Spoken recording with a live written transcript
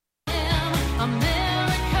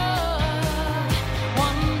America,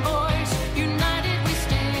 one voice, united we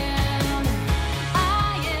stand.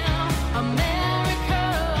 I am America,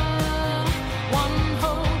 one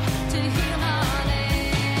hope to heal our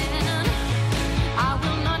land. I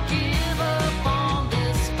will not give up on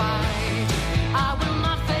this fight. I will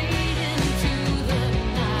not fade into the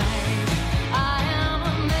night. I am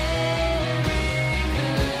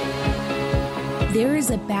America. There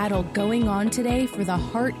is a battle going on today for the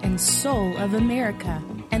heart and soul of America,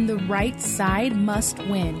 and the right side must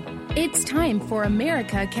win. It's time for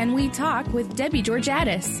America Can We Talk with Debbie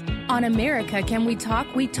Georgatos. On America Can We talk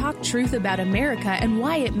truth about America and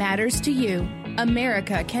why it matters to you.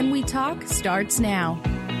 America Can We Talk starts now.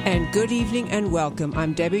 And good evening and welcome.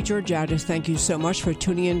 I'm Debbie Georgatos. Thank you so much for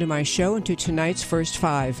tuning into my show and to tonight's First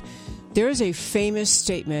Five. There is a famous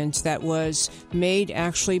statement that was made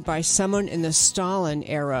actually by someone in the Stalin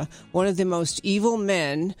era, one of the most evil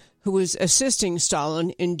men who was assisting Stalin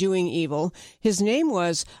in doing evil. His name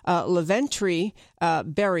was Lavrentiy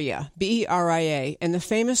Beria, B-E-R-I-A, and the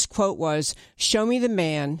famous quote was, "Show me the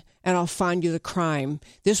man and I'll find you the crime."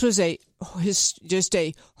 This was just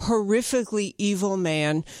a horrifically evil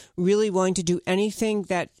man, really wanting to do anything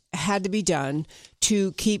that had to be done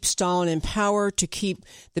to keep Stalin in power, to keep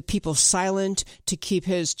the people silent, to keep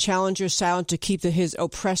his challengers silent, to keep his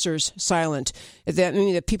oppressors silent. That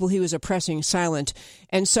meaning the people he was oppressing silent.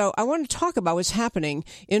 And so I want to talk about what's happening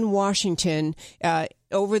in Washington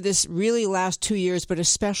over this really last 2 years, but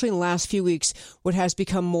especially in the last few weeks, what has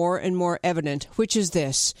become more and more evident, which is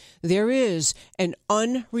this. There is an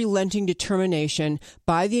unrelenting determination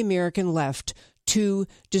by the American left to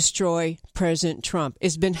destroy President Trump.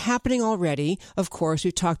 It's been happening already. Of course,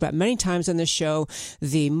 we've talked about many times on this show,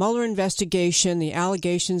 the Mueller investigation, the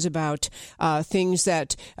allegations about things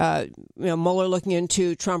that, Mueller looking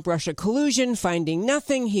into Trump-Russia collusion, finding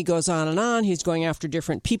nothing. He goes on and on. He's going after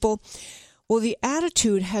different people. Well, the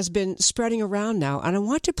attitude has been spreading around now, and I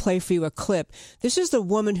want to play for you a clip. This is the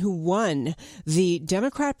woman who won the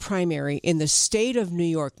Democrat primary in the state of New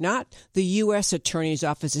York, not the U.S. Attorney's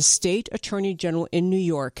Office, the state attorney general in New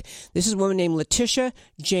York. This is a woman named Letitia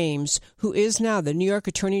James, who is now the New York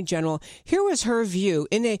Attorney General. Here was her view.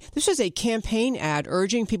 This was a campaign ad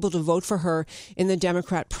urging people to vote for her in the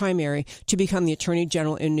Democrat primary to become the Attorney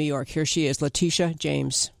General in New York. Here she is, Letitia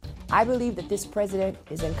James. I believe that this president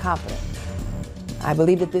is incompetent. I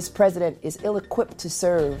believe that this president is ill-equipped to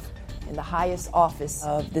serve in the highest office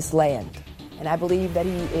of this land. And I believe that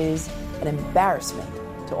he is an embarrassment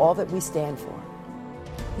to all that we stand for.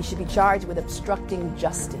 He should be charged with obstructing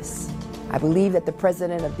justice. I believe that the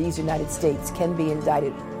president of these United States can be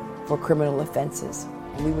indicted for criminal offenses.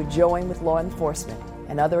 And we would join with law enforcement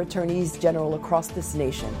and other attorneys general across this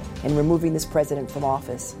nation in removing this president from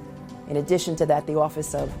office. In addition to that, the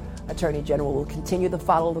office of Attorney General will continue to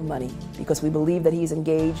follow the money because we believe that he's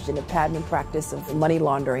engaged in a pattern and practice of money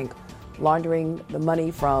laundering the money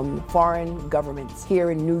from foreign governments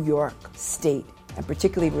here in New York State, and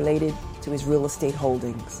particularly related to his real estate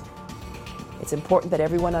holdings. It's important that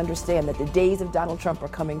everyone understand that the days of Donald Trump are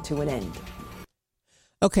coming to an end.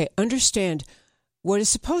 Okay, understand. What is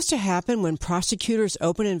supposed to happen when prosecutors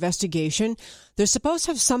open an investigation, they're supposed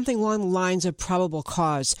to have something along the lines of probable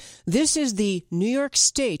cause. This is the New York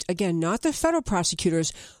State, again, not the federal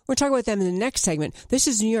prosecutors. We're talking about them in the next segment. This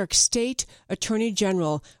is New York State Attorney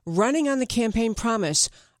General running on the campaign promise,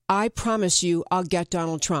 I promise you I'll get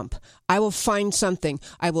Donald Trump. I will find something.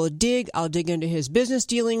 I'll dig into his business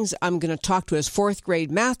dealings. I'm going to talk to his fourth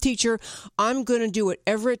grade math teacher. I'm going to do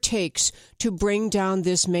whatever it takes to bring down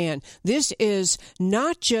this man. This is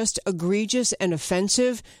not just egregious and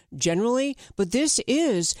offensive generally, but this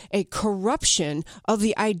is a corruption of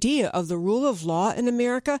the idea of the rule of law in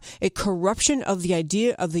America, a corruption of the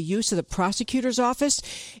idea of the use of the prosecutor's office.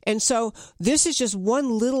 And so this is just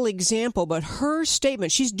one little example, but her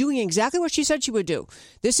statement, she's doing exactly what she said she would do.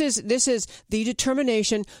 This is the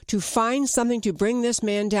determination to find something to bring this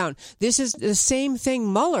man down. This is the same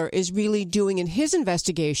thing Mueller is really doing in his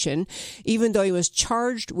investigation, even though he was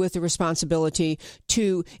charged with the responsibility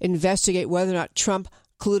to investigate whether or not Trump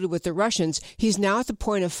colluded with the Russians. He's now at the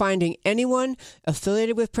point of finding anyone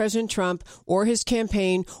affiliated with President Trump or his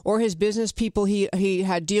campaign or his business people he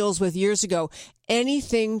had deals with years ago,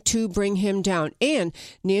 anything to bring him down. And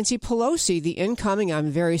Nancy Pelosi, the incoming,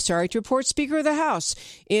 I'm very sorry to report, Speaker of the House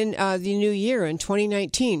in the new year in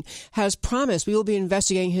 2019, has promised we will be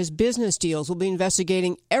investigating his business deals. We'll be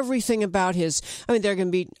investigating everything about they're going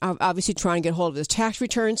to be obviously trying to get hold of his tax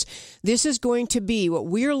returns. This is going to be what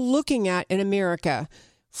we're looking at in America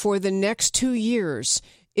for the next 2 years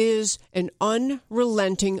is an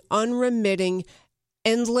unrelenting, unremitting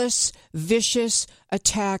endless, vicious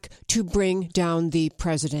attack to bring down the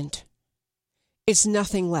president. It's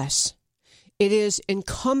nothing less. It is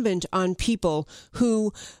incumbent on people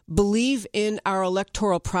who believe in our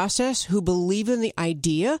electoral process, who believe in the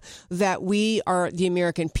idea that we are, the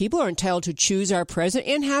American people, are entitled to choose our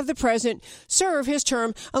president and have the president serve his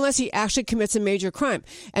term unless he actually commits a major crime.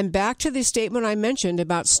 And back to the statement I mentioned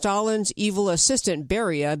about Stalin's evil assistant,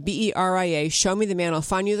 Beria, B-E-R-I-A, show me the man, I'll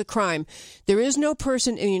find you the crime. There is no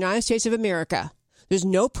person in the United States of America, there's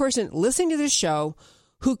no person listening to this show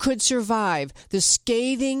who could survive the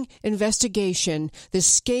scathing investigation, the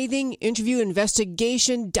scathing interview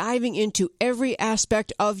investigation, diving into every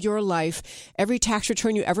aspect of your life, every tax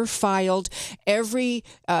return you ever filed, every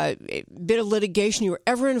bit of litigation you were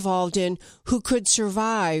ever involved in, who could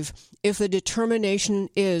survive if the determination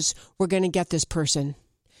is we're going to get this person.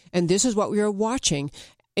 And this is what we are watching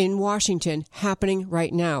in Washington happening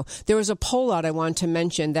right now. There was a poll out I wanted to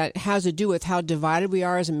mention that has to do with how divided we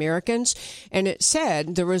are as Americans. And it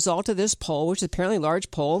said the result of this poll, which is apparently a large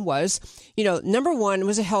poll, was, number one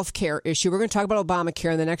was a health care issue. We're going to talk about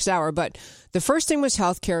Obamacare in the next hour, but the first thing was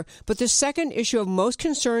health care. But the second issue of most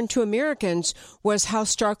concern to Americans was how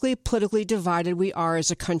starkly politically divided we are as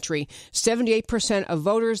a country. 78% of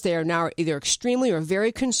voters, they are now either extremely or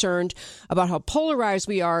very concerned about how polarized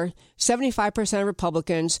we are. 75% of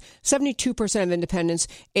Republicans, 72% of independents,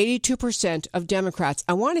 82% of Democrats.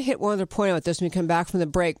 I want to hit one other point about this when we come back from the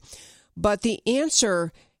break. But the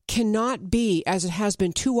answer cannot be, as it has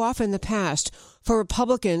been too often in the past, for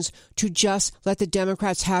Republicans to just let the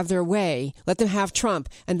Democrats have their way, let them have Trump,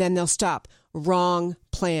 and then they'll stop. Wrong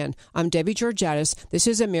plan. I'm Debbie Georgatos. This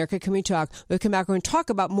is America Can We Talk? We'll come back. We're going to talk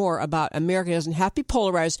about more about America doesn't have to be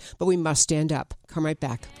polarized, but we must stand up. Come right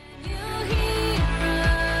back.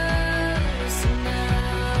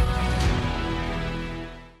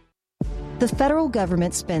 The federal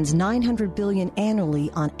government spends $900 billion annually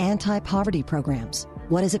on anti-poverty programs.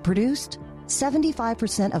 What has it produced?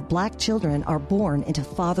 75% of black children are born into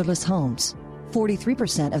fatherless homes.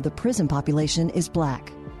 43% of the prison population is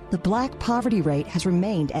black. The black poverty rate has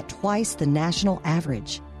remained at twice the national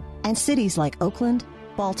average. And cities like Oakland,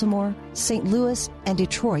 Baltimore, St. Louis, and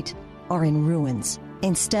Detroit are in ruins.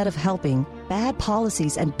 Instead of helping, bad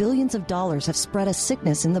policies and billions of dollars have spread a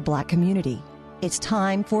sickness in the black community. It's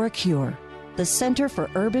time for a cure. The Center for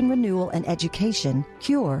Urban Renewal and Education,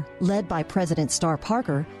 CURE, led by President Star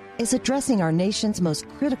Parker, is addressing our nation's most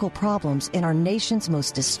critical problems in our nation's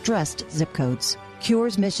most distressed zip codes.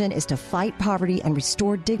 CURE's mission is to fight poverty and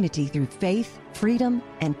restore dignity through faith, freedom,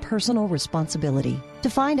 and personal responsibility. To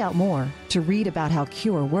find out more, to read about how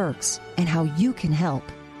CURE works, and how you can help,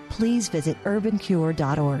 please visit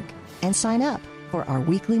urbancure.org and sign up for our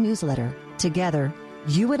weekly newsletter. Together,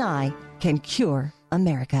 you and I can cure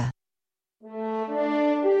America.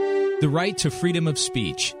 The right to freedom of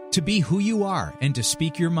speech, to be who you are and to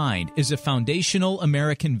speak your mind, is a foundational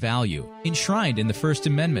American value enshrined in the First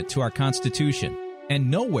Amendment to our Constitution. And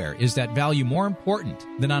nowhere is that value more important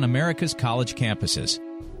than on America's college campuses.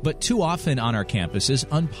 But too often on our campuses,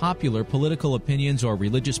 unpopular political opinions or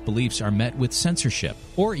religious beliefs are met with censorship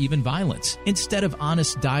or even violence instead of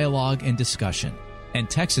honest dialogue and discussion. And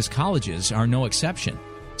Texas colleges are no exception.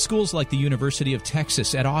 Schools like the University of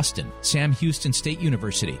Texas at Austin, Sam Houston State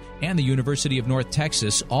University, and the University of North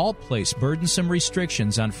Texas all place burdensome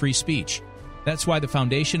restrictions on free speech. That's why the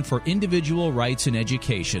Foundation for Individual Rights in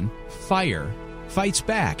Education, FIRE, fights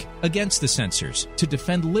back against the censors to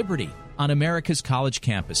defend liberty on America's college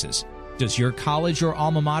campuses. Does your college or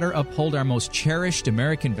alma mater uphold our most cherished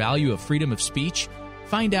American value of freedom of speech?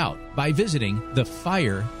 Find out by visiting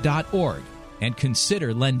thefire.org and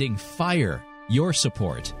consider lending FIRE your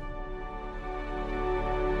support.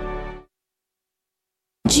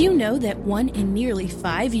 Do you know that 1 in nearly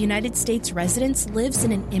 5 United States residents lives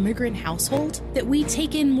in an immigrant household? That we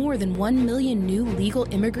take in more than 1 million new legal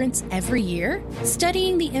immigrants every year?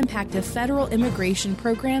 Studying the impact of federal immigration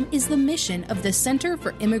program is the mission of the Center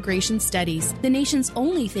for Immigration Studies, the nation's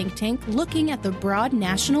only think tank looking at the broad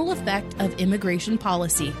national effect of immigration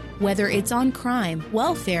policy. Whether it's on crime,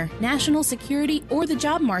 welfare, national security, or the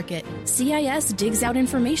job market, CIS digs out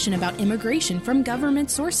information about immigration from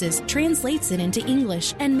government sources, translates it into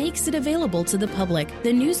English, and makes it available to the public,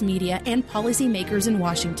 the news media, and policymakers in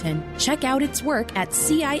Washington. Check out its work at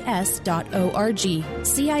CIS.org.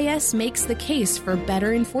 CIS makes the case for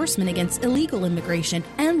better enforcement against illegal immigration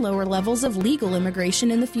and lower levels of legal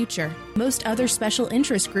immigration in the future. Most other special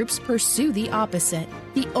interest groups pursue the opposite.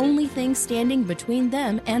 The only thing standing between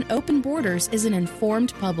them and open borders is an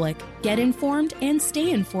informed public. Get informed and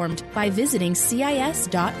stay informed by visiting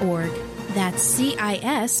CIS.org. That's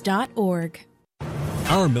CIS.org.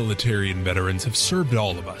 Our military and veterans have served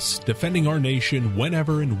all of us, defending our nation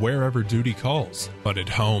whenever and wherever duty calls. But at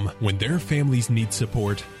home, when their families need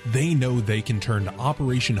support, they know they can turn to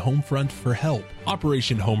Operation Homefront for help.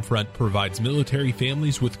 Operation Homefront provides military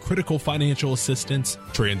families with critical financial assistance,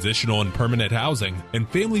 transitional and permanent housing, and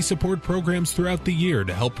family support programs throughout the year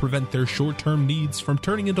to help prevent their short-term needs from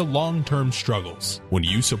turning into long-term struggles. When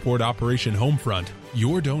you support Operation Homefront,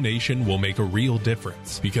 your donation will make a real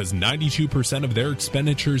difference because 92% of their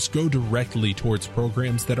expenditures go directly towards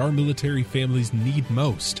programs that our military families need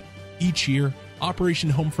most. Each year, Operation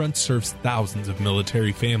Homefront serves thousands of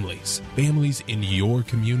military families in your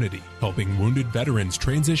community, helping wounded veterans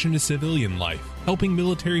transition to civilian life, helping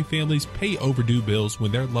military families pay overdue bills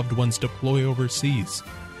when their loved ones deploy overseas,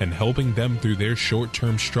 and helping them through their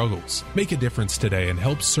short-term struggles. Make a difference today and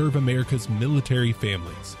help serve America's military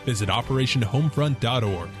families. Visit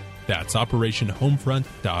OperationHomefront.org. That's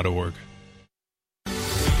OperationHomefront.org.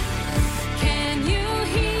 Can you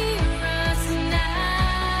hear us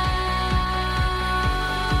now?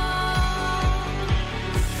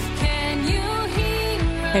 Can you hear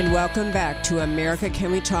us? And welcome back to America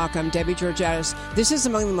Can We Talk? I'm Debbie Georgiadis. This is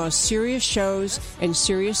among the most serious shows and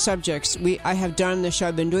serious subjects I have done on the show.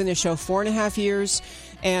 I've been doing this show 4.5 years,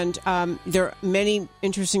 and there are many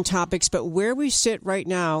interesting topics. But where we sit right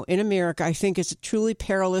now in America, I think is a truly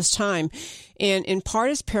perilous time. And in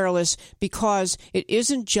part it's perilous because it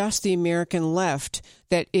isn't just the American left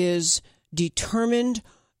that is determined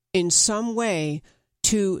in some way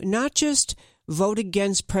to not just vote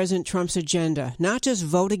against President Trump's agenda, not just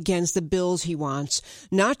vote against the bills he wants,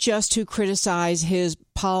 not just to criticize his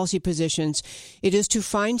policy positions. It is to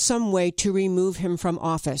find some way to remove him from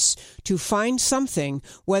office, to find something,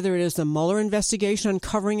 whether it is the Mueller investigation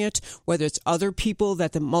uncovering it, whether it's other people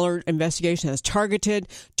that the Mueller investigation has targeted,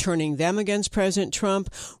 turning them against President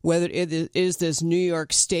Trump, whether it is this New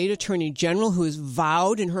York State Attorney General who has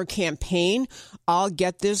vowed in her campaign, I'll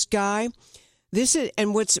get this guy. This is,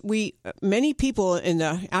 and many people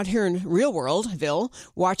out here in real worldville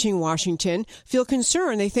watching Washington feel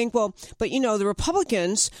concerned. They think, well, but the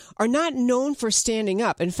Republicans are not known for standing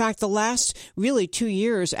up. In fact, the last really 2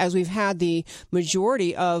 years, as we've had the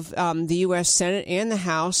majority of the U.S. Senate and the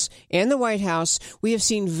House and the White House, we have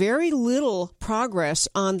seen very little progress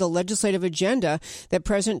on the legislative agenda that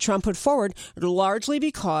President Trump put forward, largely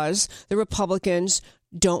because the Republicans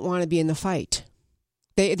don't want to be in the fight.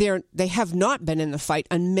 They have not been in the fight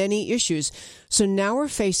on many issues. So now we're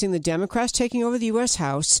facing the Democrats taking over the U.S.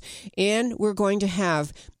 House, and we're going to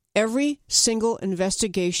have every single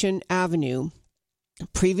investigation avenue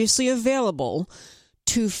previously available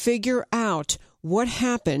to figure out what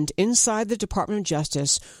happened inside the Department of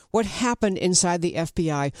Justice, what happened inside the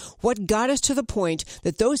FBI, what got us to the point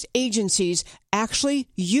that those agencies actually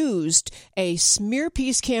used a smear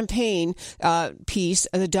piece campaign piece,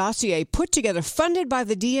 the dossier put together, funded by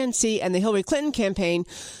the DNC and the Hillary Clinton campaign,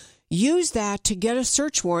 used that to get a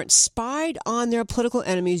search warrant, spied on their political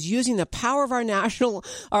enemies using the power of our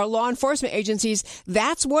law enforcement agencies.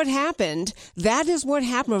 That's what happened. That is what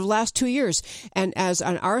happened over the last 2 years. And as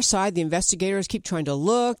on our side, the investigators keep trying to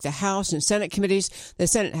look, the House and Senate committees, the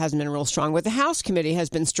Senate hasn't been real strong, but the House committee has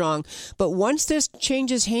been strong. But once this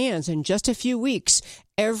changes hands in just a few weeks,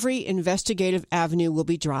 every investigative avenue will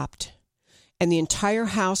be dropped. And the entire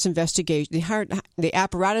House investigation, the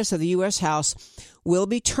apparatus of the U.S. House will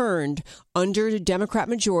be turned under the Democrat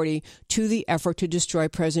majority to the effort to destroy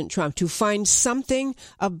President Trump, to find something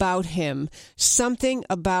about him, something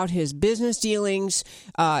about his business dealings,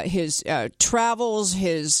 his travels,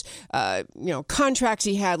 his contracts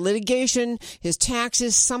he had, litigation, his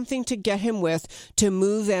taxes, something to get him with to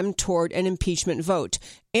move them toward an impeachment vote.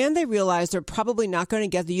 And they realize they're probably not going to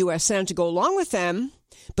get the U.S. Senate to go along with them,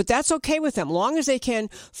 but that's okay with them, long as they can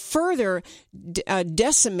further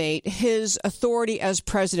decimate his authority as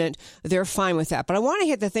president. They're fine with that. But I want to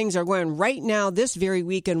hit the things that are going on right now, this very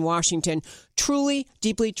week in Washington. Truly,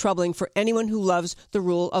 deeply troubling for anyone who loves the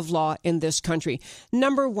rule of law in this country.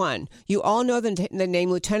 Number one, you all know the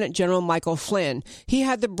name Lieutenant General Michael Flynn. He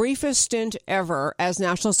had the briefest stint ever as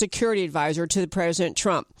National Security Advisor to President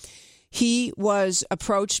Trump. He was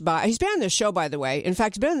approached he's been on the show, by the way. In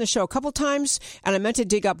fact, he's been on the show a couple times, and I meant to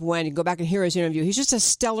dig up when and go back and hear his interview. He's just a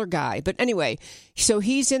stellar guy. But anyway, so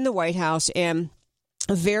he's in the White House, and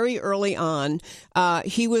very early on,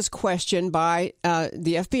 he was questioned by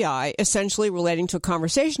the FBI, essentially relating to a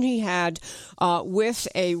conversation he had with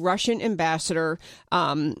a Russian ambassador,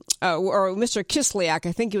 or Mr. Kislyak.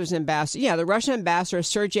 I think he was an ambassador. Yeah, the Russian ambassador,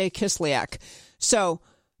 Sergei Kislyak. So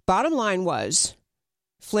bottom line was,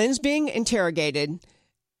 Flynn's being interrogated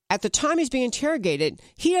at the time he's being interrogated,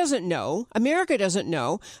 he doesn't know, America doesn't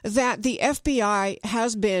know, that the FBI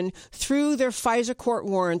has been, through their FISA court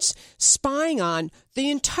warrants, spying on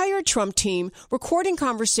the entire Trump team, recording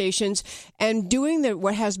conversations, and doing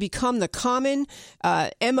what has become the common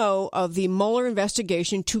MO of the Mueller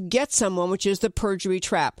investigation to get someone, which is the perjury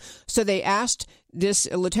trap. So they asked this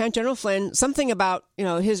Lieutenant General Flynn something about,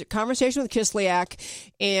 his conversation with Kislyak,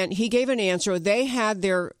 and he gave an answer. They had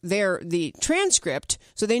the transcript,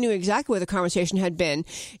 so they knew exactly what the conversation had been.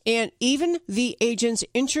 And even the agents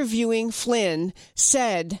interviewing Flynn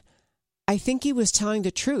said, I think he was telling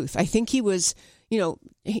the truth. I think he was,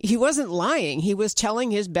 he wasn't lying. He was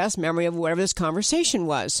telling his best memory of whatever this conversation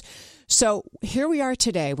was. So here we are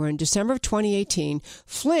today. We're in December of 2018.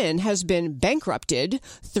 Flynn has been bankrupted,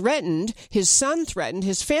 threatened. His son threatened.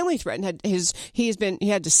 His family threatened. He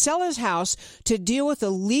had to sell his house to deal with the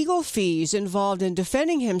legal fees involved in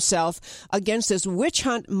defending himself against this witch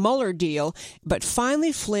hunt Mueller deal. But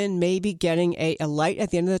finally, Flynn may be getting a light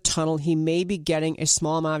at the end of the tunnel. He may be getting a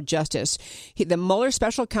small amount of justice. The Mueller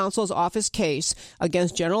Special Counsel's Office case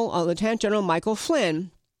against Lieutenant General Michael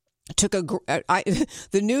Flynn took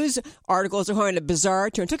the news articles are going a bizarre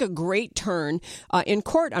turn. Took a great turn in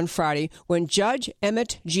court on Friday when Judge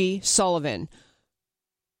Emmett G. Sullivan,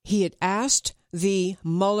 he had asked the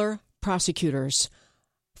Mueller prosecutors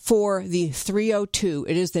for the 302.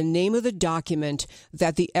 It is the name of the document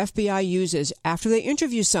that the FBI uses after they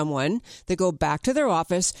interview someone. They go back to their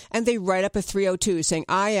office and they write up a 302 saying,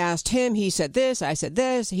 I asked him, he said this, I said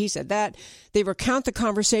this, he said that. They recount the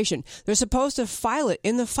conversation. They're supposed to file it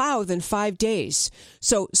in the file within 5 days.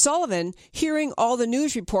 So Sullivan, hearing all the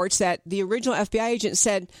news reports that the original FBI agent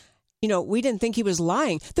said, we didn't think he was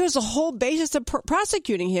lying. There's a whole basis of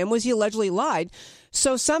prosecuting him was he allegedly lied.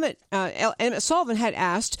 So Emmett Sullivan had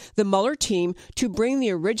asked the Mueller team to bring the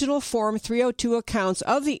original Form 302 accounts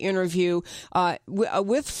of the interview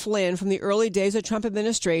with Flynn from the early days of the Trump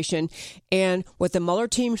administration. And what the Mueller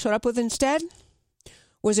team showed up with instead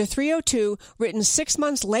was a 302 written 6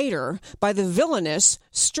 months later by the villainous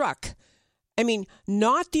Strzok. I mean,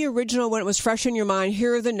 not the original when it was fresh in your mind.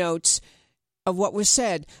 Here are the notes of what was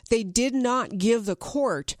said. They did not give the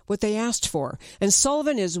court what they asked for. And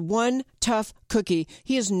Sullivan is one tough cookie.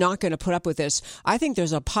 He is not going to put up with this. I think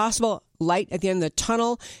there's a possible light at the end of the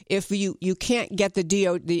tunnel if you can't get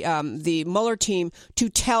the Mueller team to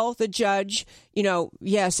tell the judge,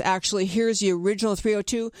 yes, actually, here's the original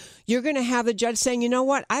 302. You're going to have the judge saying, you know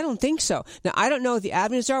what? I don't think so. Now, I don't know what the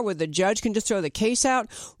avenues are, whether the judge can just throw the case out,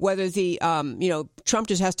 whether the, Trump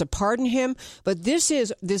just has to pardon him. But this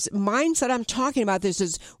mindset I'm talking about, this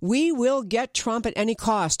is we will get Trump at any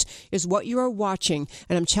cost is what you are watching.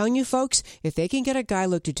 And I'm telling you, folks, if they can get a guy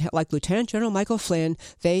like Lieutenant General Michael Flynn,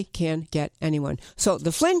 they can get anyone. So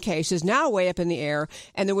the Flynn case is now way up in the air.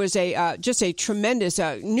 And there was just a tremendous,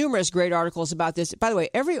 numerous great articles about this. By the way,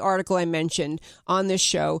 every article I mentioned on this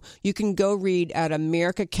show, you can go read at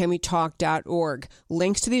americacanwetalk.org.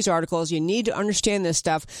 Links to these articles. You need to understand this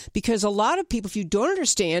stuff because a lot of people, if you don't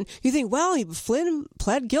understand, you think, well, Flynn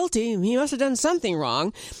pled guilty. He must have done something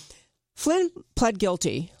wrong. Flynn pled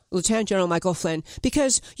guilty, Lieutenant General Michael Flynn,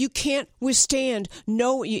 because you can't withstand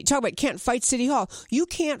you talk about can't fight City Hall. You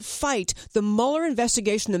can't fight the Mueller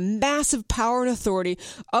investigation, the massive power and authority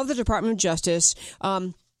of the Department of Justice,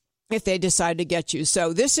 if they decide to get you.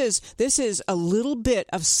 So this is a little bit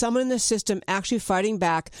of someone in the system actually fighting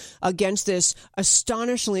back against this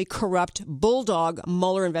astonishingly corrupt bulldog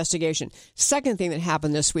Mueller investigation. Second thing that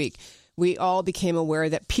happened this week, we all became aware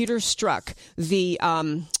that Peter Strzok, the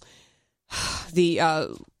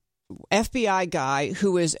FBI guy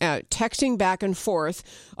who was texting back and forth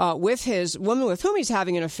with his woman with whom he's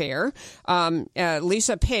having an affair,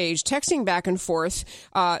 Lisa Page, texting back and forth.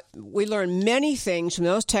 We learned many things from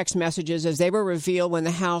those text messages as they were revealed when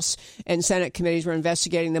the House and Senate committees were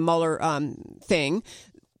investigating the Mueller thing.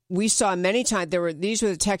 We saw many times these were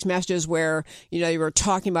the text messages where, they were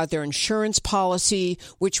talking about their insurance policy,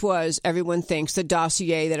 which was, everyone thinks, the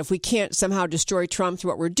dossier, that if we can't somehow destroy Trump through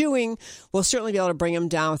what we're doing, we'll certainly be able to bring him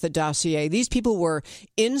down with the dossier. These people were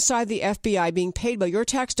inside the FBI being paid by your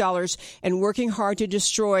tax dollars and working hard to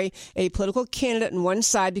destroy a political candidate on one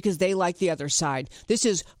side because they like the other side. This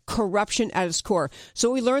is corruption at its core. So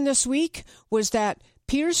what we learned this week was that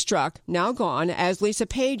Peter Strzok, now gone, as Lisa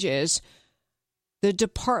Page is, the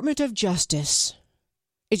Department of Justice,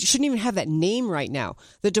 it shouldn't even have that name right now.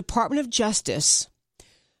 The Department of Justice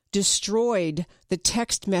destroyed the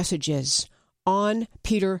text messages on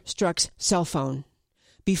Peter Strzok's cell phone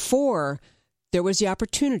before there was the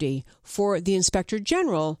opportunity for the Inspector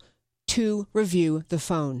General to review the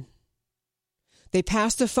phone. They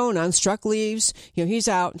passed the phone on. Strzok leaves. He's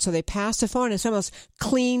out. And so they passed the phone, and someone else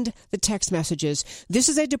cleaned the text messages. This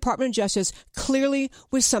is a Department of Justice clearly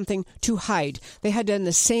with something to hide. They had done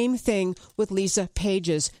the same thing with Lisa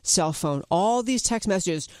Page's cell phone. All these text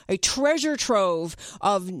messages, a treasure trove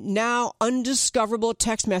of now undiscoverable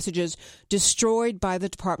text messages destroyed by the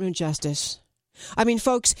Department of Justice. I mean,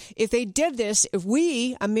 folks, if they did this, if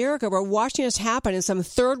we, America, were watching this happen in some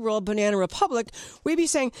third world banana republic, we'd be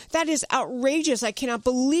saying, that is outrageous. I cannot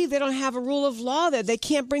believe they don't have a rule of law there. They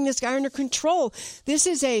can't bring this guy under control. This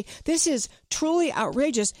is truly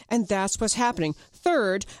outrageous, and that's what's happening.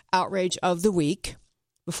 Third outrage of the week,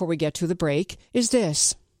 before we get to the break, is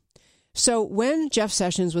this. So when Jeff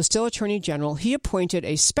Sessions was still Attorney General, he appointed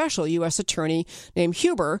a special U.S. attorney named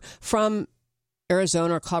Huber from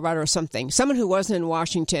Arizona or Colorado or someone who wasn't in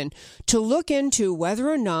Washington, to look into whether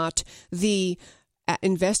or not the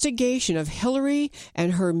investigation of Hillary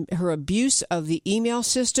and her abuse of the email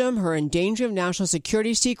system, her endangering of national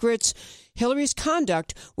security secrets, Hillary's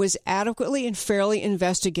conduct was adequately and fairly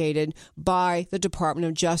investigated by the Department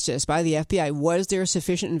of Justice, by the FBI. Was there a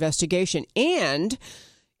sufficient investigation? And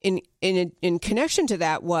in connection to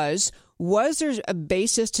that, was there a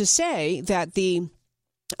basis to say that the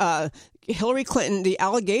Hillary Clinton, the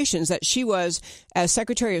allegations that she was, as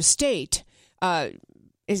Secretary of State,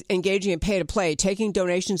 is engaging in pay-to-play, taking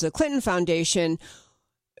donations to the Clinton Foundation,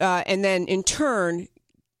 and then in turn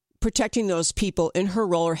protecting those people in her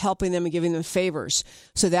role or helping them and giving them favors.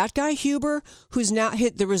 So that guy, Huber, who's now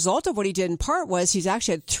hit, the result of what he did in part was he's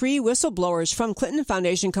actually had 3 whistleblowers from Clinton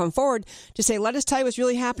Foundation come forward to say, let us tell you what's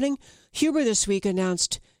really happening. Huber this week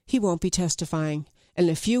announced he won't be testifying. And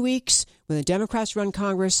in a few weeks, when the Democrats run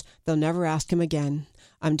Congress, they'll never ask him again.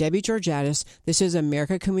 I'm Debbie Georgatos. This is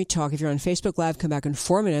America Can We Talk. If you're on Facebook Live, come back in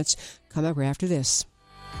 4 minutes. Come back right after this.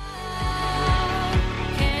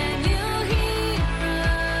 Can you hear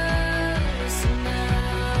us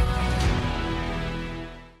now?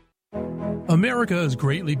 America is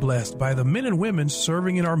greatly blessed by the men and women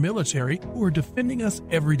serving in our military who are defending us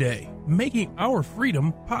every day, making our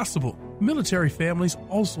freedom possible. Military families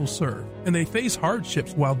also serve, and they face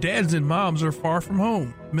hardships while dads and moms are far from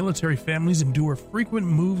home. Military families endure frequent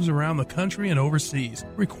moves around the country and overseas,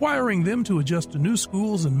 requiring them to adjust to new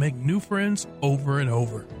schools and make new friends over and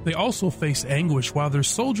over. They also face anguish while their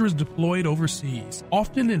soldiers deployed overseas,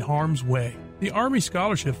 often in harm's way. The Army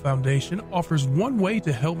Scholarship Foundation offers one way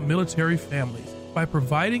to help military families by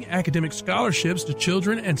providing academic scholarships to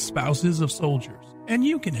children and spouses of soldiers. And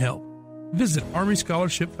you can help. Visit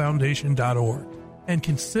ArmyScholarshipFoundation.org and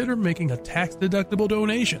consider making a tax-deductible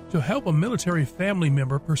donation to help a military family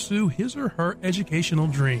member pursue his or her educational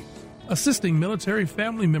dreams. Assisting military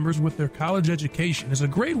family members with their college education is a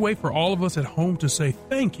great way for all of us at home to say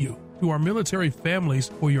thank you to our military families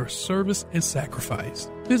for your service and sacrifice.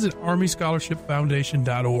 Visit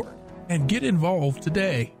ArmyScholarshipFoundation.org and get involved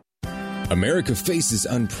today. America faces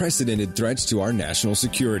unprecedented threats to our national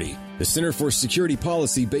security. The Center for Security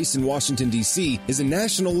Policy, based in Washington, D.C., is a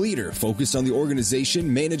national leader focused on the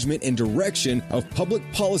organization, management, and direction of public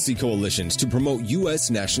policy coalitions to promote U.S.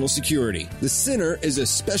 national security. The center is a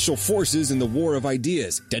special forces in the war of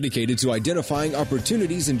ideas, dedicated to identifying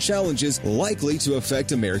opportunities and challenges likely to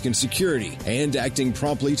affect American security, and acting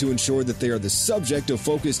promptly to ensure that they are the subject of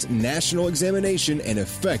focused national examination and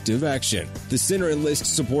effective action. The center enlists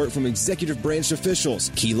support from executive branch officials,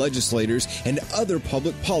 key legislators, and other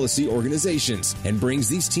public policy organizations, and brings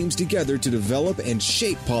these teams together to develop and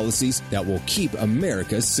shape policies that will keep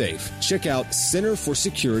America safe. Check out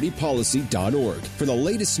centerforsecuritypolicy.org for the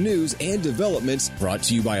latest news and developments brought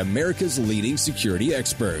to you by America's leading security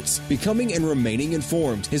experts. Becoming and remaining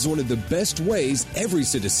informed is one of the best ways every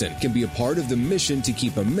citizen can be a part of the mission to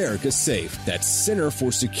keep America safe. That's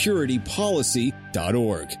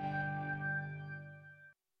centerforsecuritypolicy.org.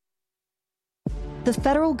 The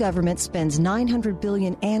federal government spends $900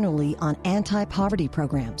 billion annually on anti-poverty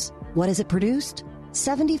programs. What has it produced?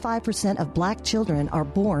 75% of black children are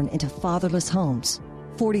born into fatherless homes.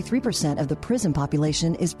 43% of the prison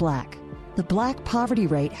population is black. The black poverty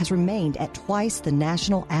rate has remained at twice the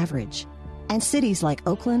national average. And cities like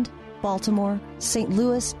Oakland, Baltimore, St.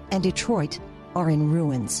 Louis, and Detroit are in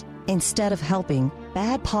ruins. Instead of helping,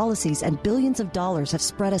 bad policies and billions of dollars have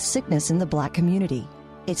spread a sickness in the black community.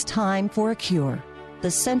 It's time for a cure. The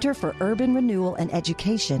Center for Urban Renewal and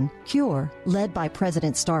Education, CURE, led by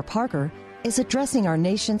President Star Parker, is addressing our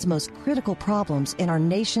nation's most critical problems in our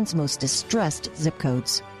nation's most distressed zip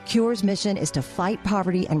codes. CURE's mission is to fight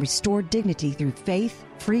poverty and restore dignity through faith,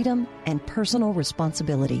 freedom, and personal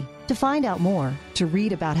responsibility. To find out more, to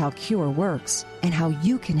read about how CURE works, and how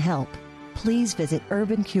you can help, please visit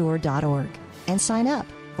urbancure.org and sign up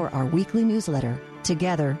for our weekly newsletter.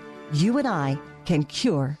 Together, you and I can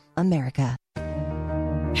cure America.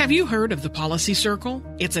 Have you heard of the Policy Circle?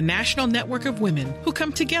 It's a national network of women who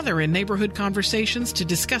come together in neighborhood conversations to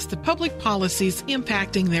discuss the public policies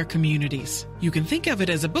impacting their communities. You can think of it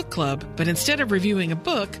as a book club, but instead of reviewing a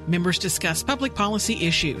book, members discuss public policy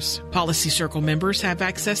issues. Policy Circle members have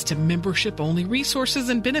access to membership-only resources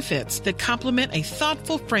and benefits that complement a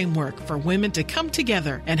thoughtful framework for women to come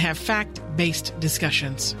together and have fact-based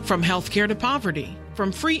discussions. From healthcare to poverty,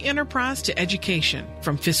 from free enterprise to education,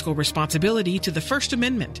 from fiscal responsibility to the First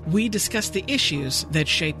Amendment, we discuss the issues that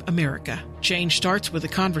shape America. Change starts with a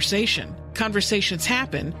conversation. Conversations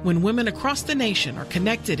happen when women across the nation are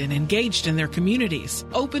connected and engaged in their communities,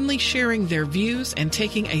 openly sharing their views and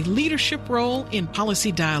taking a leadership role in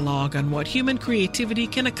policy dialogue on what human creativity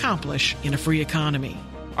can accomplish in a free economy.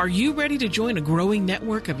 Are you ready to join a growing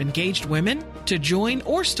network of engaged women? To join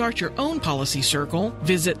or start your own Policy Circle,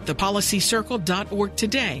 visit thepolicycircle.org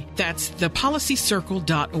today. That's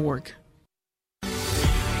thepolicycircle.org.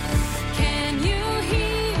 Can you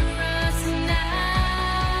hear us now?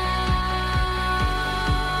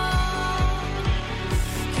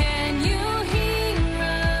 Can you hear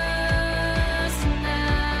us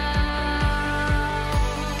now?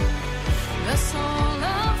 The soul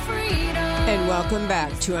of freedom. And welcome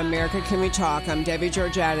back to America Can We Talk? I'm Debbie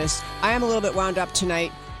Georgiadis. I am a little bit wound up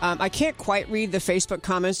tonight. I can't quite read the Facebook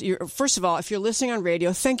comments. First of all, if you're listening on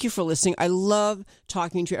radio, thank you for listening. I love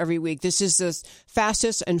talking to you every week. This is the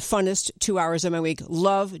fastest and funnest 2 hours of my week.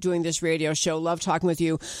 Love doing this radio show. Love talking with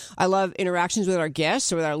you. I love interactions with our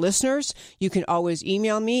guests or with our listeners. You can always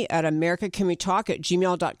email me at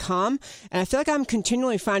americacanwetalk@gmail.com. And I feel like I'm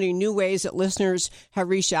continually finding new ways that listeners have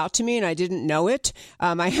reached out to me and I didn't know it.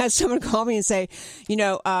 I had someone call me and say,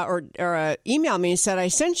 or email me and said, I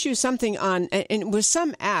sent you something on, and it was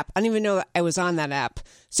some app. I didn't even know I was on that app.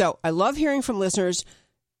 So I love hearing from listeners.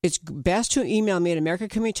 It's best to email me at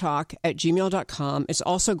americacanwetalk@gmail.com. It's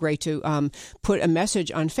also great to put a message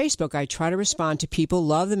on Facebook. I try to respond to people.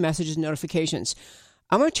 Love the messages and notifications.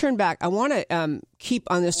 I'm going to turn back. I want to keep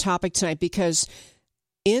on this topic tonight because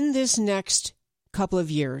in this next couple of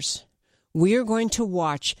years, we are going to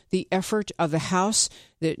watch the effort of the House,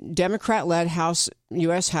 the Democrat-led House,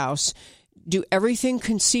 U.S. House, do everything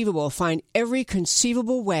conceivable, find every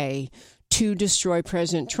conceivable way to destroy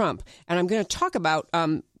President Trump. And I'm going to talk about,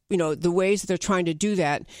 the ways that they're trying to do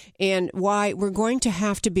that and why we're going to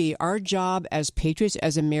have to be, our job as patriots,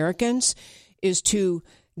 as Americans, is to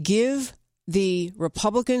give the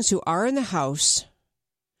Republicans who are in the House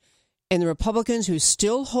and the Republicans who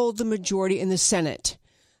still hold the majority in the Senate,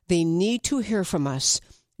 they need to hear from us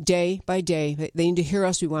day by day. They need to hear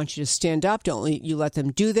us. We want you to stand up. Don't you let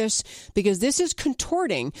them do this, because this is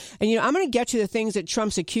contorting. And, I'm going to get to the things that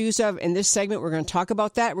Trump's accused of in this segment. We're going to talk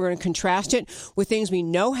about that. We're going to contrast it with things we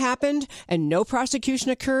know happened and no prosecution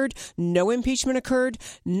occurred, no impeachment occurred,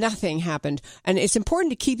 nothing happened. And it's important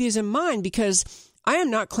to keep these in mind because I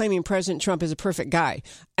am not claiming President Trump is a perfect guy.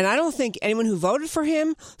 And I don't think anyone who voted for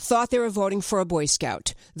him thought they were voting for a Boy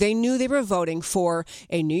Scout. They knew they were voting for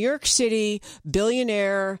a New York City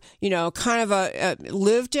billionaire, kind of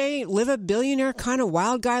live a billionaire kind of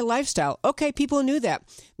wild guy lifestyle. Okay, people knew that.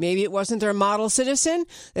 Maybe it wasn't their model citizen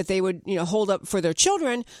that they would, hold up for their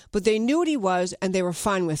children, but they knew what he was and they were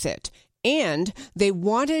fine with it. And they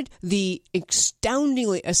wanted the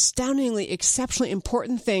astoundingly, exceptionally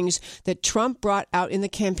important things that Trump brought out in the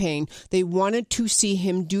campaign. They wanted to see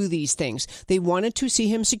him do these things. They wanted to see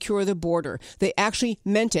him secure the border. They actually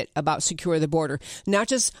meant it about secure the border, not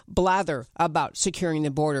just blather about securing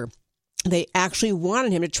the border. They actually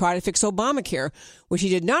wanted him to try to fix Obamacare, which he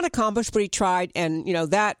did not accomplish, but he tried. And,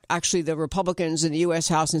 that actually the Republicans in the U.S.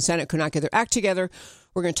 House and Senate could not get their act together.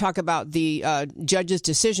 We're going to talk about the judge's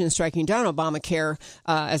decision striking down Obamacare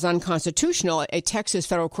as unconstitutional. A Texas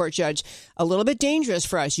federal court judge, a little bit dangerous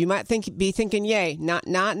for us. You might be thinking yay, not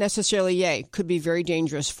necessarily yay. Could be very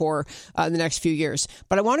dangerous for the next few years.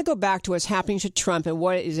 But I want to go back to what's happening to Trump and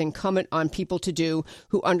what is incumbent on people to do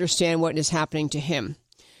who understand what is happening to him.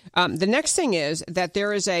 The next thing is that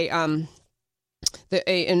there is an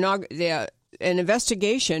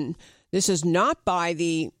investigation. This is not by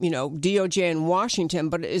the, DOJ in Washington,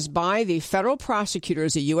 but it is by the federal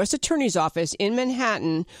prosecutors, the U.S. Attorney's Office in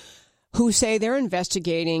Manhattan, who say they're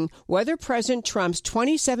investigating whether President Trump's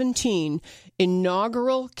 2017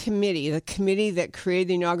 inaugural committee, the committee that created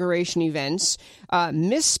the inauguration events,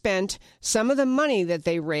 misspent some of the money that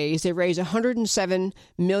they raised. They raised $107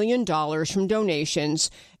 million from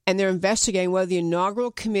donations. And they're investigating whether the inaugural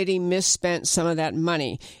committee misspent some of that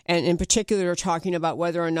money. And in particular, they're talking about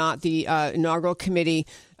whether or not the inaugural committee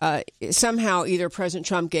somehow either President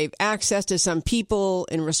Trump gave access to some people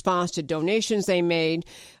in response to donations they made.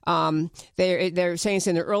 They're saying it's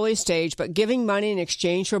in the early stage, but giving money in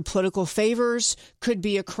exchange for political favors could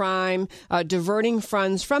be a crime. Diverting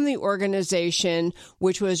funds from the organization,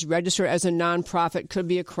 which was registered as a nonprofit, could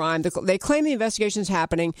be a crime. They claim the investigation is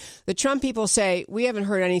happening. The Trump people say we haven't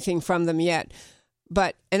heard anything from them yet.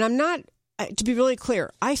 And I'm not, to be really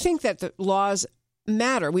clear, I think that the laws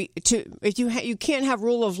matter. You can't have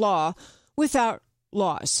rule of law without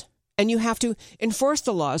laws. And you have to enforce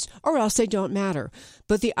the laws or else they don't matter.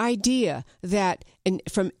 But the idea that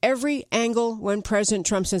from every angle when President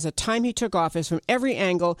Trump, since the time he took office, from every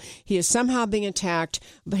angle, he is somehow being attacked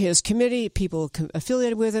by his committee, people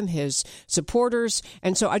affiliated with him, his supporters.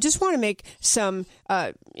 And so I just want to make some,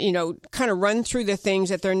 kind of run through the things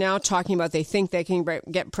that they're now talking about they think they can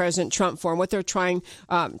get President Trump for and what they're trying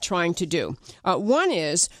to do. One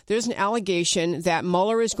is there's an allegation that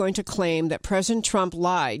Mueller is going to claim that President Trump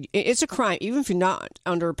lied. It's a crime, even if you're not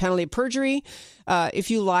under penalty of perjury.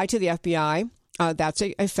 If you lie to the FBI, that's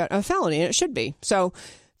a felony, and it should be. So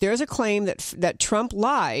there's a claim that Trump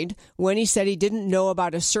lied when he said he didn't know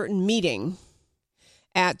about a certain meeting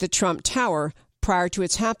at the Trump Tower prior to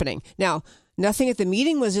its happening. Now, nothing at the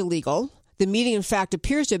meeting was illegal. The meeting, in fact,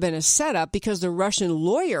 appears to have been a setup because the Russian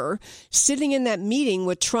lawyer sitting in that meeting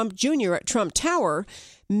with Trump Jr. at Trump Tower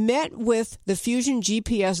met with the Fusion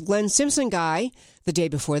GPS Glenn Simpson guy the day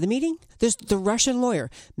before the meeting. There's the Russian lawyer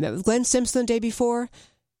met with Glenn Simpson the day before,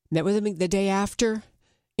 met with him the day after.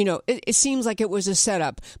 It seems like it was a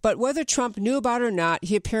setup. But whether Trump knew about it or not,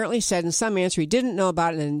 he apparently said in some answer he didn't know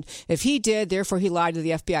about it. And if he did, therefore he lied to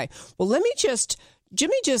the FBI. Well, let me just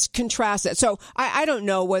contrast that. So I don't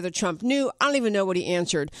know whether Trump knew. I don't even know what he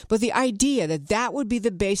answered. But the idea that would be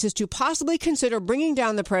the basis to possibly consider bringing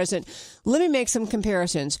down the president, let me make some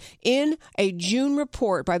comparisons. In a June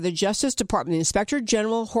report by the Justice Department, the Inspector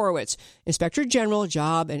General Horowitz, Inspector General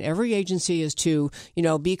job in every agency is to,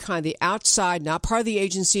 be kind of the outside, not part of the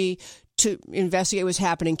agency, to investigate what's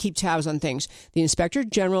happening, keep tabs on things. The Inspector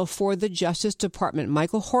General for the Justice Department,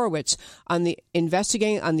 Michael Horowitz, on the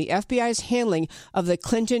investigating on the FBI's handling of the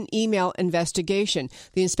Clinton email investigation.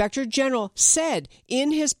 The Inspector General said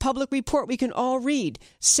in his public report we can all read,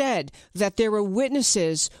 said that there were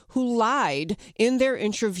witnesses who lied in their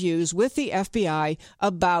interviews with the FBI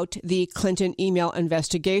about the Clinton email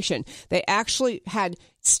investigation. They actually had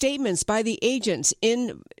statements by the agents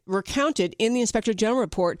recounted in the Inspector General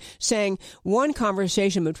report saying one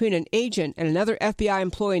conversation between an agent and another FBI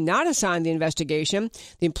employee not assigned the investigation.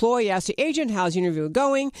 The employee asked the agent, how's the interview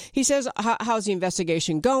going? He says, how's the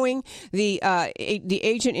investigation going? The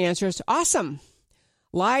agent answers, awesome.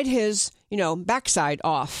 Lied his, backside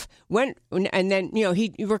off. And then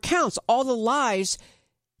he recounts all the lies.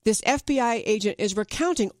 This FBI agent is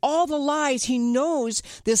recounting all the lies he knows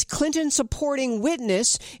this Clinton-supporting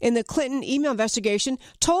witness in the Clinton email investigation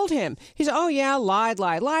told him. He said, oh, yeah, lied.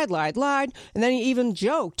 And then he even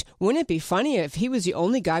joked, wouldn't it be funny if he was the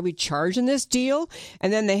only guy we charged in this deal?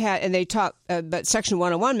 And then they talked about Section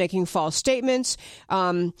 101, making false statements.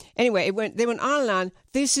 Anyway, they went on and on.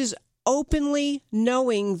 This is openly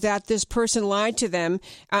knowing that this person lied to them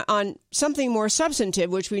on something more substantive,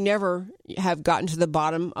 which we never have gotten to the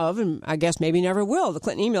bottom of, and I guess maybe never will. The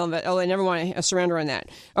Clinton email, they never want to surrender on that.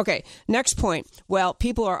 Okay, next point. Well,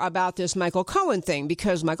 people are about this Michael Cohen thing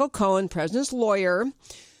because Michael Cohen, president's lawyer,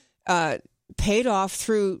 paid off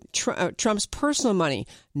through Trump's personal money,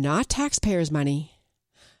 not taxpayers' money,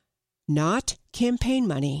 not campaign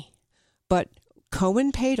money, but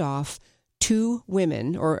Cohen paid off two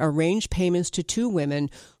women or arranged payments to two women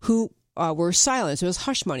who were silenced. It was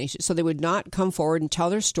hush money, so they would not come forward and tell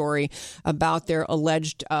their story about their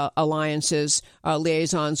alleged alliances,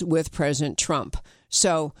 liaisons with President Trump.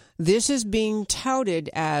 So this is being touted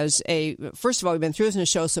as first of all, we've been through this in the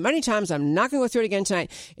show so many times, I'm not going to go through it again tonight.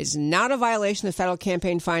 It's not a violation of federal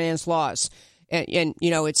campaign finance laws. And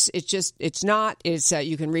it's not.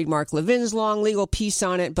 You can read Mark Levin's long legal piece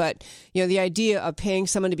on it, but the idea of paying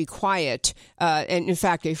someone to be quiet, and in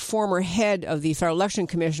fact, a former head of the Federal Election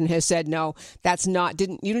Commission has said, no, that's not.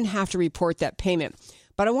 You didn't have to report that payment.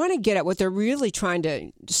 But I want to get at what they're really trying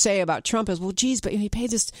to say about Trump is, well, geez, but he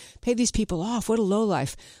paid these people off. What a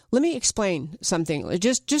lowlife. Let me explain something.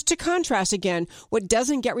 Just to contrast again, what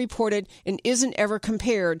doesn't get reported and isn't ever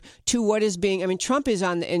compared to what is being. I mean, Trump is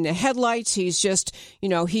in the headlights. He's just,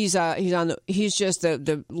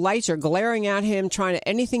 the lights are glaring at him, trying to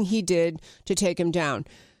anything he did to take him down.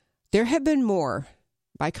 There have been more,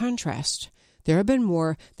 by contrast, there have been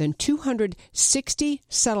more than 260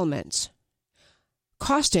 settlements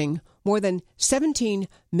costing more than $17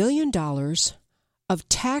 million of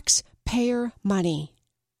taxpayer money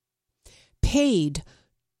paid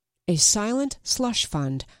a silent slush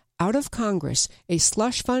fund out of Congress, a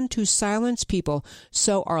slush fund to silence people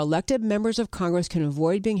so our elected members of Congress can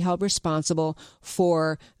avoid being held responsible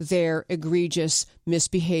for their egregious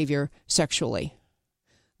misbehavior sexually.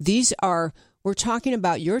 We're talking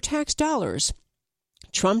about your tax dollars.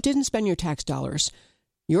 Trump didn't spend your tax dollars.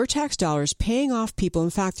 Your tax dollars paying off people. In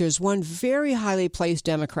fact, there's one very highly placed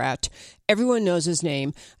Democrat. Everyone knows his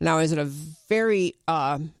name. Now, is it a very,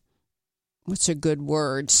 what's a good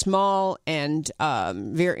word? Small and a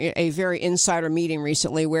very insider meeting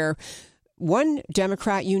recently where one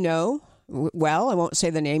Democrat well, I won't say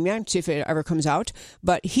the name yet, see if it ever comes out,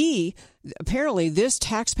 but apparently this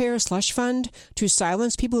taxpayer slush fund to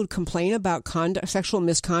silence people who complain about sexual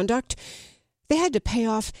misconduct, they had to pay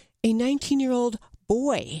off a 19-year-old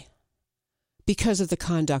boy because of the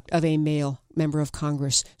conduct of a male member of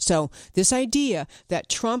Congress. So this idea that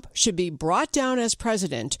Trump should be brought down as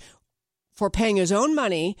president for paying his own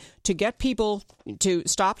money to get people to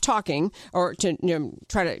stop talking or to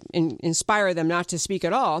try to inspire them not to speak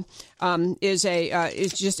at all is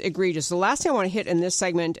just egregious. The last thing I want to hit in this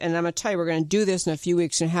segment, and I'm going to tell you, we're going to do this in a few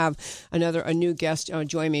weeks and have a new guest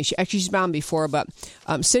join me. She's been on before, but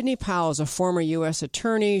Sidney Powell is a former U.S.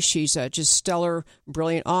 attorney. She's a just stellar,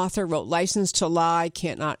 brilliant author, wrote License to Lie.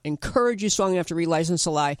 Can't not encourage you strongly enough to read License to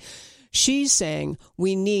Lie. She's saying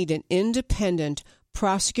we need an independent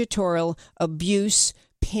prosecutorial abuse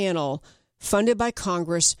panel funded by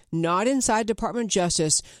Congress, not inside Department of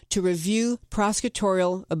Justice, to review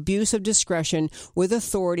prosecutorial abuse of discretion with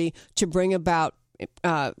authority to bring about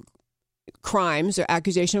crimes or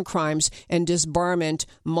accusation of crimes and disbarment.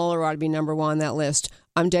 Mueller ought to be number one on that list.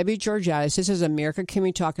 I'm Debbie Georgiadis. This is America Can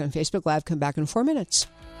We Talk on Facebook Live. Come back in 4 minutes.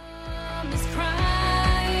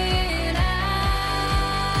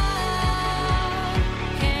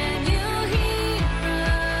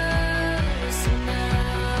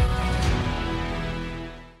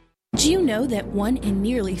 Do you know that 1 in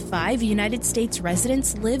nearly 5 United States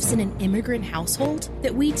residents lives in an immigrant household?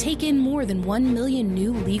 That we take in more than 1 million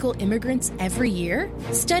new legal immigrants every year?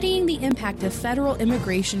 Studying the impact of federal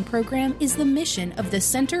immigration program is the mission of the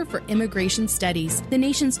Center for Immigration Studies, the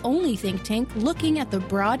nation's only think tank looking at the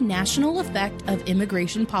broad national effect of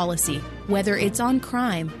immigration policy. Whether it's on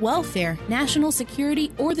crime, welfare, national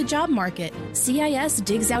security, or the job market, CIS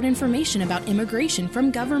digs out information about immigration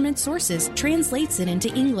from government sources, translates it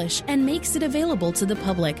into English, and makes it available to the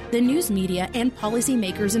public, the news media, and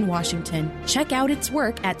policymakers in Washington. Check out its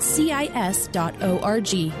work at CIS.org.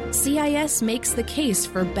 CIS makes the case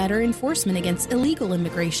for better enforcement against illegal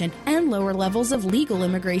immigration and lower levels of legal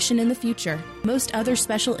immigration in the future. Most other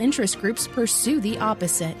special interest groups pursue the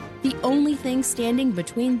opposite. The only thing standing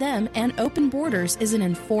between them and open borders is an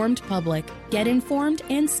informed public. Get informed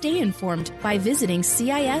and stay informed by visiting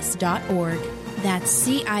CIS.org. That's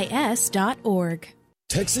CIS.org.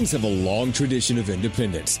 Texans have a long tradition of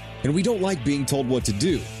independence, and we don't like being told what to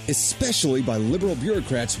do, especially by liberal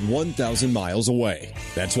bureaucrats 1,000 miles away.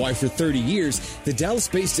 That's why for 30 years, the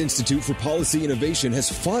Dallas-based Institute for Policy Innovation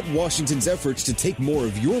has fought Washington's efforts to take more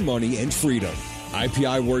of your money and freedom.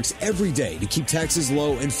 IPI works every day to keep taxes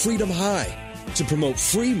low and freedom high, to promote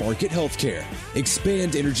free market healthcare,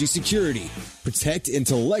 expand energy security, protect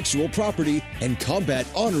intellectual property, and combat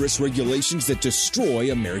onerous regulations that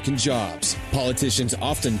destroy American jobs. Politicians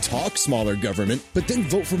often talk smaller government, but then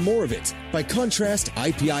vote for more of it. By contrast,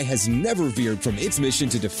 IPI has never veered from its mission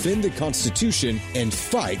to defend the Constitution and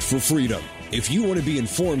fight for freedom. If you want to be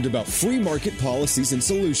informed about free market policies and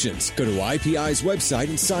solutions, go to IPI's website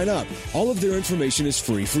and sign up. All of their information is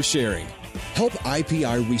free for sharing. Help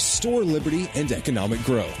IPI restore liberty and economic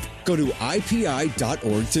growth. Go to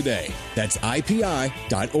IPI.org today. That's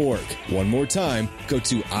IPI.org. One more time, go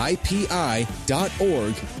to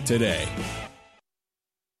IPI.org today.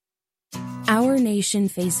 Our nation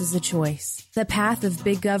faces a choice: the path of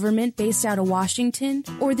big government based out of Washington,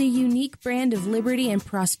 or the unique brand of liberty and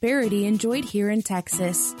prosperity enjoyed here in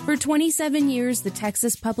Texas. For 27 years, the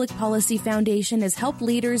Texas Public Policy Foundation has helped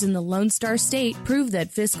leaders in the Lone Star State prove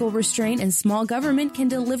that fiscal restraint and small government can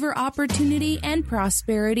deliver opportunity and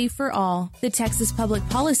prosperity for all. The Texas Public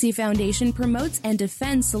Policy Foundation promotes and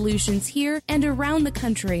defends solutions here and around the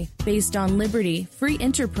country based on liberty, free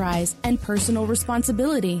enterprise, and personal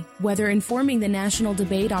responsibility. Whether informing the national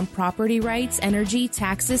debate on property rights, energy,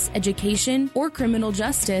 taxes, education, or criminal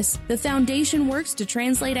justice, the Foundation works to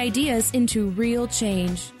translate ideas into real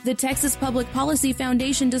change. The Texas Public Policy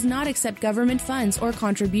Foundation does not accept government funds or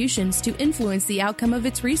contributions to influence the outcome of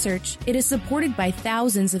its research. It is supported by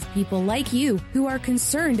thousands of people like you who are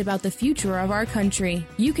concerned about the future of our country.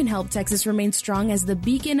 You can help Texas remain strong as the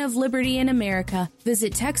beacon of liberty in America.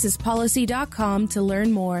 Visit TexasPolicy.com to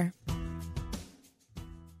learn more.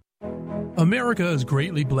 America is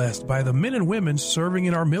greatly blessed by the men and women serving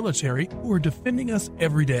in our military who are defending us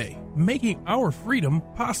every day, making our freedom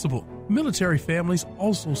possible. Military families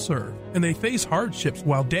also serve, and they face hardships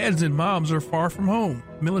while dads and moms are far from home.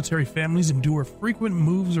 Military families endure frequent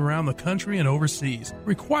moves around the country and overseas,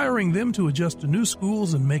 requiring them to adjust to new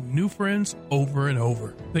schools and make new friends over and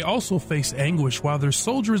over. They also face anguish while their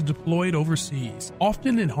soldiers deployed overseas,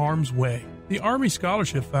 often in harm's way. The Army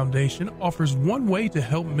Scholarship Foundation offers one way to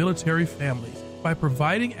help military families by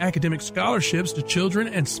providing academic scholarships to children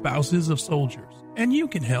and spouses of soldiers. And you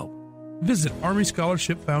can help. Visit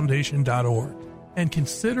ArmyScholarshipFoundation.org and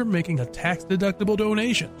consider making a tax-deductible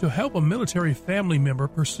donation to help a military family member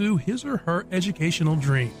pursue his or her educational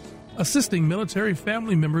dreams. Assisting military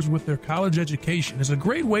family members with their college education is a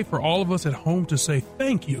great way for all of us at home to say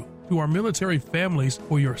thank you to our military families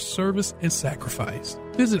for your service and sacrifice.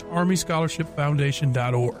 Visit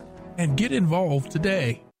ArmyScholarshipFoundation.org and get involved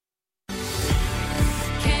today.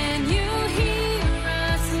 Can you hear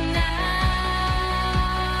us now?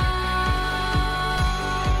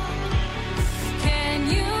 Can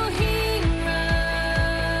you hear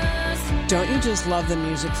us? Don't you just love the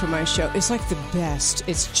music for my show? It's like the best.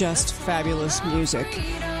 It's just fabulous music.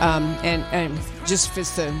 And just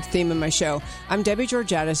fits the theme of my show. I'm Debbie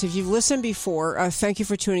Georgiadis. If you've listened before, thank you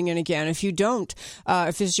for tuning in again. If you don't,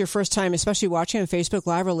 if this is your first time, especially watching on Facebook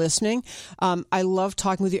Live or listening, I love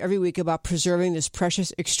talking with you every week about preserving this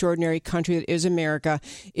precious, extraordinary country that is America.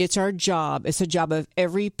 It's our job. It's the job of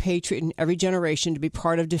every patriot in every generation to be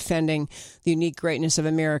part of defending the unique greatness of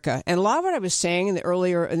America. And a lot of what I was saying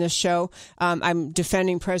earlier in this show, I'm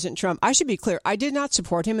defending President Trump. I should be clear. I did not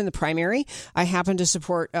support him in the primary. I happen to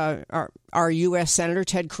support our U.S. Senator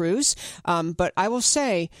Ted Cruz. But I will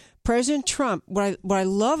say, President Trump, what I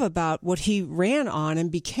love about what he ran on and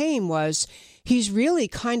became was he's really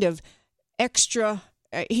kind of extra.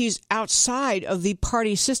 He's outside of the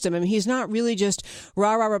party system. I mean, he's not really just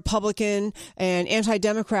rah-rah Republican and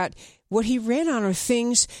anti-Democrat. What he ran on are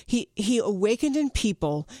things he awakened in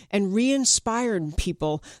people and re-inspired in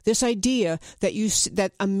people this idea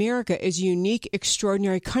that America is a unique,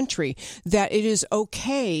 extraordinary country, that it is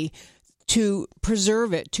okay to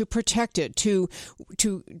preserve it, to protect it, to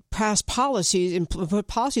pass policies and put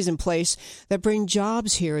policies in place that bring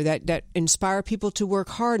jobs here, that inspire people to work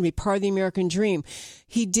hard and be part of the American dream.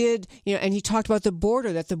 He did, and he talked about the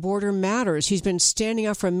border, that the border matters. He's been standing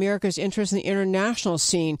up for America's interest in the international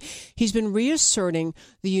scene. He's been reasserting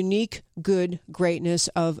the unique, good greatness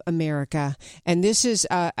of America. And this is,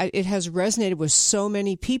 it has resonated with so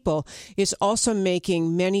many people. It's also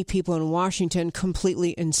making many people in Washington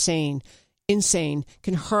completely insane,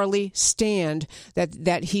 can hardly stand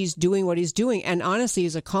that he's doing what he's doing. And honestly,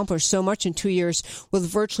 he's accomplished so much in 2 years with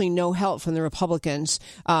virtually no help from the Republicans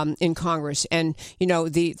in Congress. And,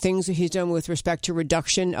 the things that he's done with respect to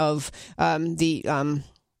reduction of the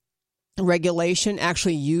regulation,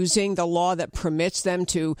 actually using the law that permits them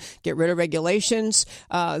to get rid of regulations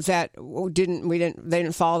that they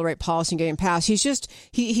didn't follow the right policy and getting passed.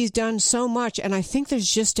 He's done so much, and I think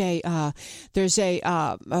there's just a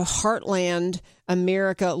heartland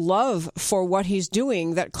America love for what he's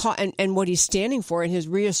doing and what he's standing for, and his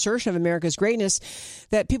reassertion of America's greatness,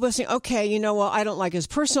 that people are saying, okay, well, I don't like his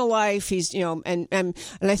personal life. He's, and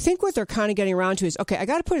I think what they're kind of getting around to is, okay, I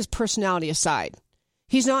got to put his personality aside.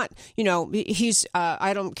 He's not,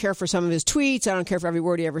 I don't care for some of his tweets. I don't care for every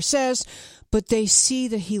word he ever says, but they see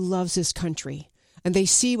that he loves this country. And they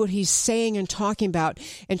see what he's saying and talking about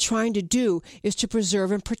and trying to do is to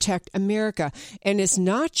preserve and protect America. And it's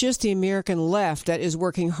not just the American left that is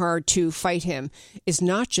working hard to fight him. It's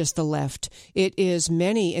not just the left. It is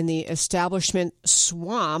many in the establishment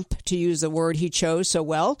swamp, to use the word he chose so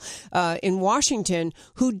well, in Washington,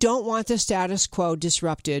 who don't want the status quo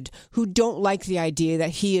disrupted, who don't like the idea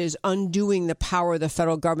that he is undoing the power of the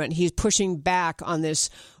federal government. He's pushing back on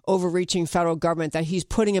this overreaching federal government, that he's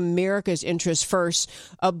putting America's interests first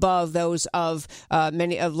above those of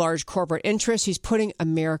many of large corporate interests. He's putting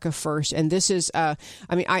America first. And this is,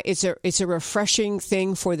 it's a refreshing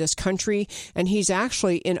thing for this country. And he's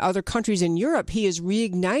actually, in other countries in Europe, he is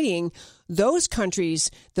reigniting those countries,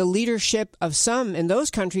 the leadership of some in those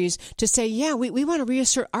countries, to say, yeah, we want to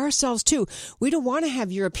reassert ourselves too. We don't want to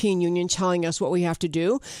have European Union telling us what we have to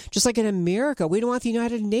do. Just like in America, we don't want the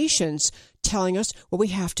United Nations telling us what we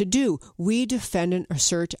have to do. We defend and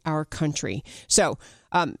assert our country. So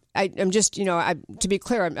I'm just, to be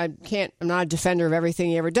clear, I'm not a defender of everything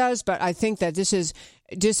he ever does, but I think that this is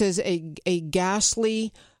a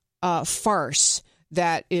ghastly farce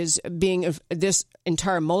that is being this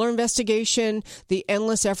entire Mueller investigation, the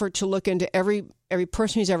endless effort to look into every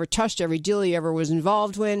person he's ever touched, every deal he ever was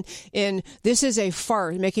involved in. This is a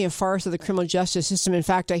farce, making a farce of the criminal justice system. In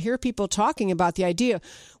fact, I hear people talking about the idea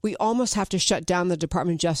we almost have to shut down the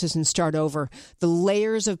Department of Justice and start over. The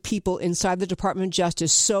layers of people inside the Department of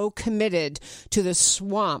Justice so committed to the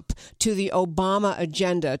swamp, to the Obama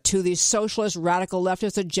agenda, to the socialist radical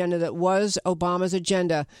leftist agenda that was Obama's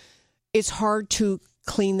agenda. It's hard to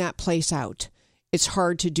clean that place out. It's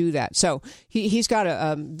hard to do that. So he's got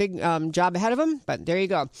a big job ahead of him, but there you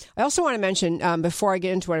go. I also want to mention, before I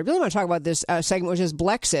get into it, I really want to talk about this segment, which is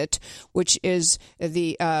Blexit, which is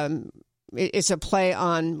it's a play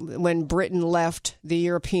on when Britain left the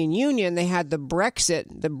European Union. They had the Brexit,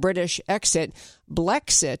 the British exit.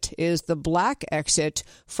 Blexit is the black exit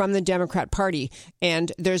from the Democrat Party.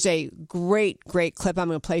 And there's a great clip I'm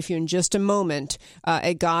going to play for you in just a moment.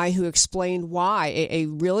 A guy who explained why, a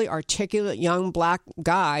really articulate young black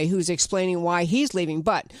guy who's explaining why he's leaving.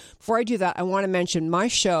 But before I do that, I want to mention my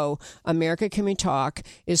show, America Can We Talk,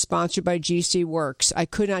 is sponsored by GC Works. I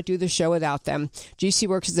could not do the show without them. GC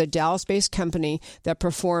Works is a Dallas-based company that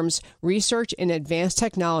performs research in advanced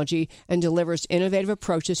technology and delivers innovative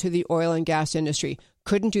approaches to the oil and gas industry.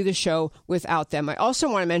 Couldn't do the show without them. I also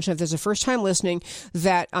want to mention, if there's a first time listening,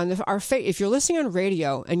 that on if you're listening on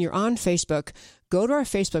radio and you're on Facebook, go to our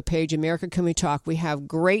Facebook page, America Can We Talk. We have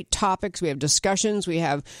great topics. We have discussions. We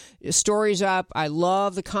have stories up. I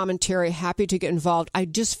love the commentary. Happy to get involved. I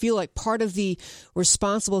just feel like part of the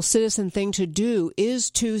responsible citizen thing to do is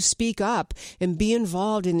to speak up and be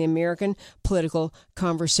involved in the American political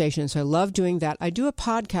conversation. So I love doing that. I do a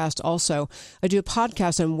podcast also. I do a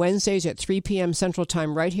podcast on Wednesdays at 3 p.m. Central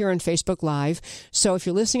Time right here on Facebook Live. So if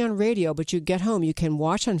you're listening on radio, but you get home, you can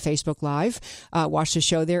watch on Facebook Live, watch the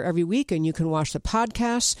show there every week, and you can watch the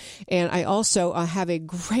podcasts. And I also have a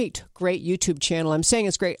great YouTube channel. I'm saying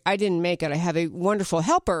it's great. I didn't make it. I have a wonderful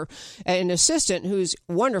helper, an assistant who's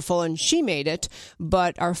wonderful, and she made it.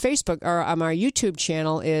 But our YouTube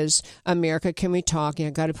channel is America Can We Talk. And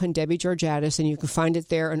I got to put in Debbie Georgiadis, and you can find it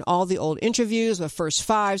there. And all the old interviews, the first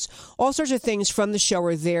fives, all sorts of things from the show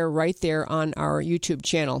are there, right there on our YouTube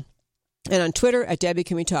channel. And on Twitter, at Debbie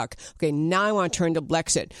Can We Talk. Okay, now I want to turn to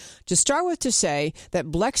Blexit. To start with, to say that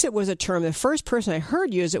Blexit was a term, the first person I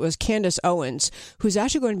heard use it was Candace Owens, who's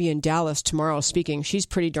actually going to be in Dallas tomorrow speaking. She's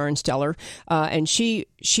pretty darn stellar. And she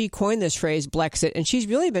coined this phrase, Blexit, and she's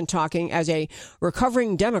really been talking as a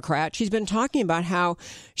recovering Democrat. She's been talking about how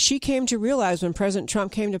she came to realize when President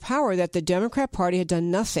Trump came to power that the Democrat Party had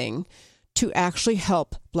done nothing to actually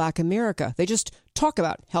help Black America. They just talk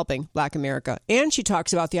about helping Black America. And she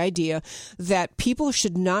talks about the idea that people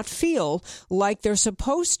should not feel like they're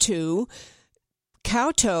supposed to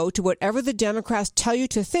kowtow to whatever the Democrats tell you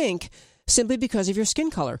to think simply because of your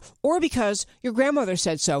skin color, or because your grandmother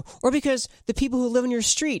said so, or because the people who live in your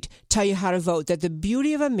street tell you how to vote. That the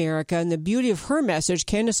beauty of America and the beauty of her message,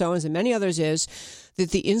 Candace Owens and many others, is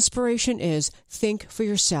that the inspiration is think for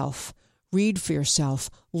yourself. Read for yourself.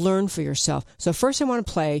 Learn for yourself. So first I want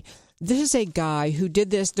to play. This is a guy who did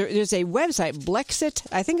this. There's a website, Blexit.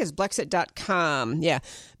 I think it's Blexit.com. Yeah,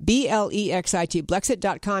 Blexit.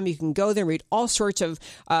 Blexit.com. You can go there and read all sorts of,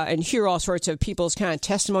 and hear all sorts of people's kind of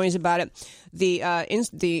testimonies about it. The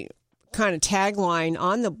kind of tagline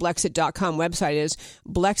on the Blexit.com website is,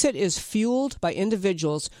 Blexit is fueled by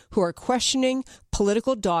individuals who are questioning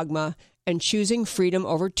political dogma and choosing freedom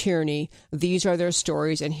over tyranny. These are their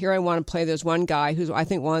stories. And here I want to play this one guy who's, I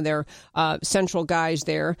think, one of their central guys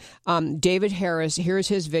there, David Harris. Here's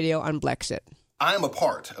his video on Blexit. I am a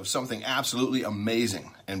part of something absolutely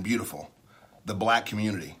amazing and beautiful, the Black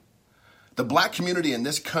community. The Black community in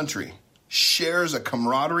this country shares a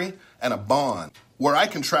camaraderie and a bond where I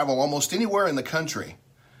can travel almost anywhere in the country,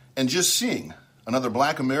 and just seeing another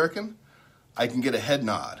Black American, I can get a head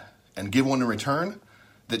nod and give one in return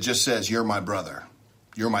that just says, you're my brother,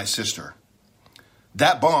 you're my sister.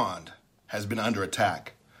 That bond has been under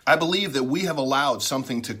attack. I believe that we have allowed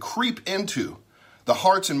something to creep into the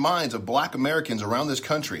hearts and minds of Black Americans around this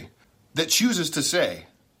country that chooses to say,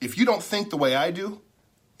 if you don't think the way I do,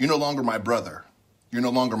 you're no longer my brother, you're no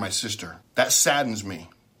longer my sister. That saddens me.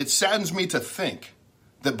 It saddens me to think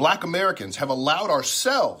that Black Americans have allowed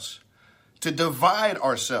ourselves to divide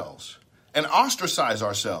ourselves and ostracize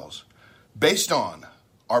ourselves based on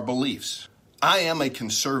our beliefs. I am a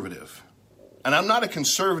conservative, and I'm not a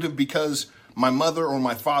conservative because my mother or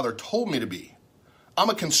my father told me to be. I'm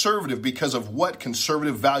a conservative because of what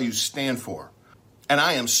conservative values stand for. And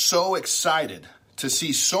I am so excited to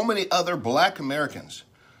see so many other black Americans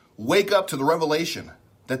wake up to the revelation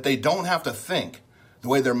that they don't have to think the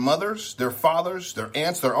way their mothers, their fathers, their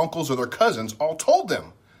aunts, their uncles, or their cousins all told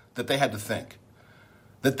them that they had to think.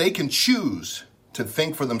 That they can choose to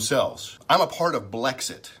think for themselves. I'm a part of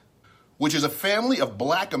Blexit, which is a family of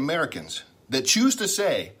black Americans that choose to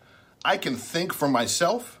say, I can think for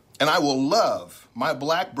myself and I will love my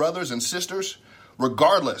black brothers and sisters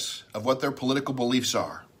regardless of what their political beliefs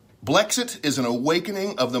are. Blexit is an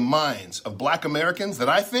awakening of the minds of black Americans that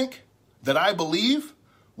I think, that I believe,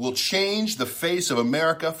 will change the face of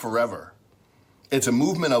America forever. It's a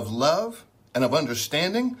movement of love and of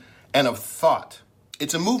understanding and of thought.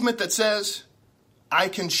 It's a movement that says, I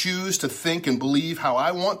can choose to think and believe how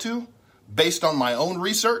I want to based on my own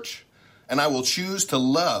research, and I will choose to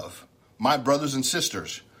love my brothers and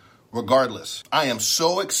sisters regardless. I am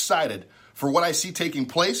so excited for what I see taking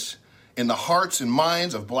place in the hearts and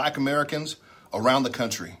minds of black Americans around the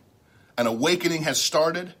country. An awakening has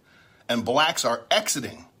started, and blacks are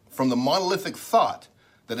exiting from the monolithic thought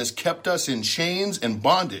that has kept us in chains and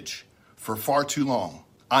bondage for far too long.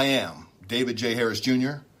 I am David J. Harris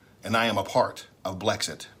Jr., and I am a part of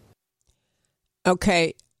Blexit.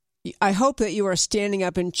 Okay, I hope that you are standing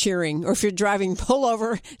up and cheering, or if you're driving, pull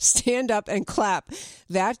over, stand up and clap.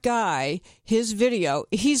 That guy, his video,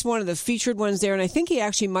 he's one of the featured ones there, and I think he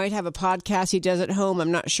actually might have a podcast he does at home.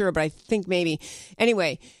 I'm not sure, but I think maybe.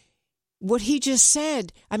 Anyway, what he just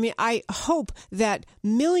said, I mean, I hope that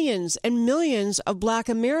millions and millions of black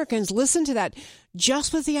Americans listen to that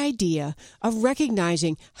just with the idea of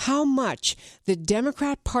recognizing how much the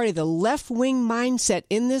Democrat Party, the left-wing mindset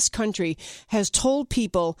in this country, has told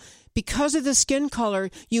people, because of the skin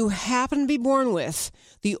color you happen to be born with,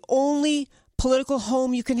 the only political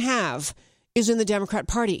home you can have is in the Democrat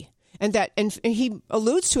Party. And he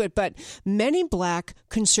alludes to it, but many black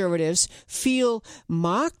conservatives feel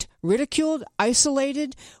mocked, ridiculed,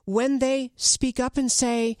 isolated when they speak up and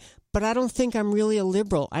say, but I don't think I'm really a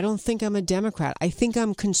liberal. I don't think I'm a Democrat. I think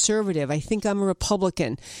I'm conservative. I think I'm a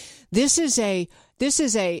Republican. This is a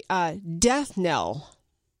death knell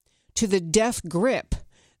to the death grip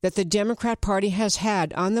that the Democrat Party has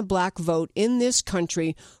had on the black vote in this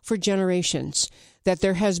country for generations. That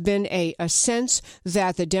there has been a sense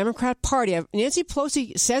that the Democrat Party, Nancy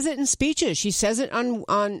Pelosi says it in speeches. She says it on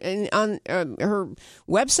her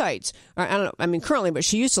websites. Currently, but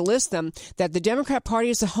she used to list them, that the Democrat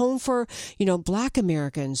Party is the home for, black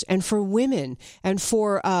Americans and for women and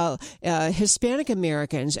for Hispanic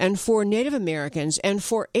Americans and for Native Americans and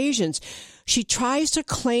for Asians. She tries to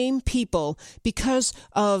claim people because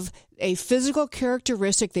of a physical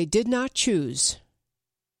characteristic they did not choose.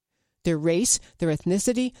 Their race, their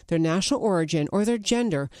ethnicity, their national origin, or their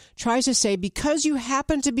gender, tries to say, because you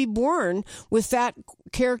happen to be born with that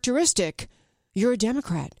characteristic, you're a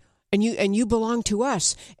Democrat. And you belong to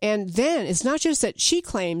us. And then it's not just that she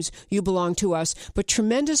claims you belong to us, but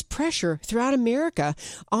tremendous pressure throughout America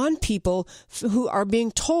on people who are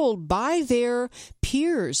being told by their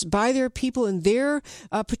peers, by their people in their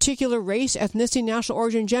particular race, ethnicity, national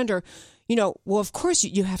origin, gender, well, of course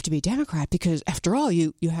you have to be Democrat because, after all,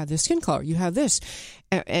 you have this skin color, you have this.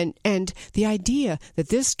 And the idea that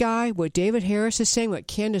this guy, what David Harris is saying, what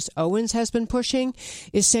Candace Owens has been pushing,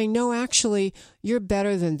 is saying, no, actually, you're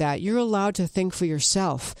better than that. You're allowed to think for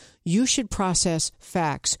yourself. You should process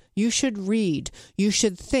facts. You should read. You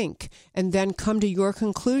should think, and then come to your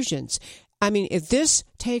conclusions. I mean, if this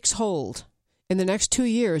takes hold in the next 2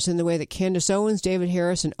 years in the way that Candace Owens, David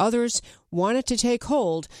Harris, and others want it to take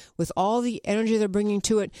hold, with all the energy they're bringing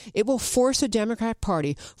to it, it will force the Democrat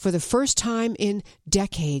Party for the first time in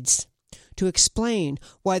decades to explain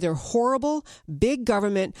why their horrible, big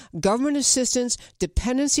government assistance,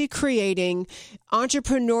 dependency creating,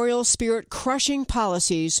 entrepreneurial spirit crushing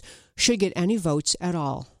policies should get any votes at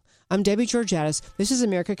all. I'm Debbie Georgatos. This is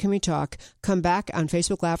America Can We Talk. Come back on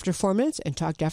Facebook Live after 4 minutes and talk after.